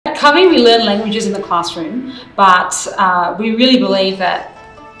Covey, we learn languages in the classroom, but we really believe that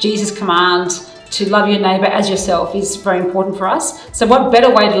Jesus' command to love your neighbour as yourself is very important for us. So what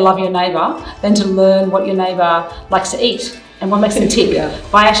better way to love your neighbour than to learn what your neighbour likes to eat and what makes them tick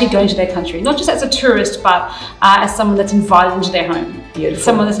by actually going to their country, not just as a tourist, but as someone that's invited into their home,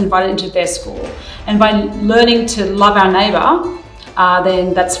 someone that's invited into their school. And by learning to love our neighbour,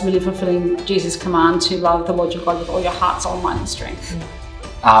 then that's really fulfilling Jesus' command to love the Lord your God with all your heart, soul, mind and strength.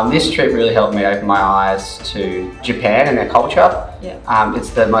 This trip really helped me open my eyes to Japan and their culture. It's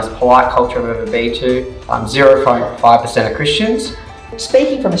the most polite culture I've ever been to. 0.5% of Christians.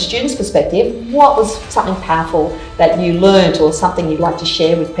 Speaking from a student's perspective, what was something powerful that you learned or something you'd like to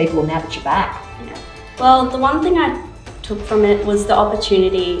share with people now that you're back? Well, the one thing I took from it was the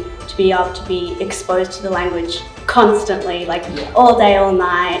opportunity to be able to be exposed to the language constantly, like all day, all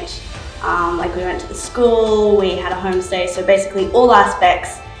night. Like we went to the school, we had a homestay, so basically all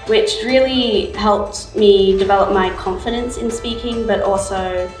aspects, which really helped me develop my confidence in speaking, but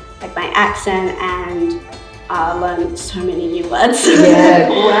also like my accent and learn so many new words. Yeah,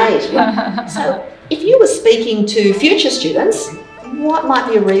 great. So if you were speaking to future students, what might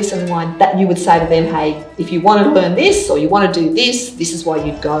be a reason why that you would say to them, hey, if you want to learn this or you want to do this, this is why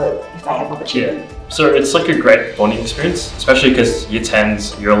you'd go if they had an opportunity? Yeah. So it's like a great bonding experience, especially because year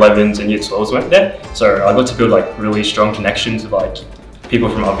 10s, year 11s and year 12s went there. So I got to build like really strong connections with like people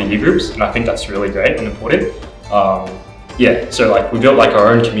from other year groups, and I think that's really great and important. Yeah, so like we built like our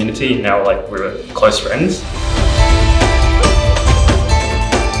own community, now like we're close friends.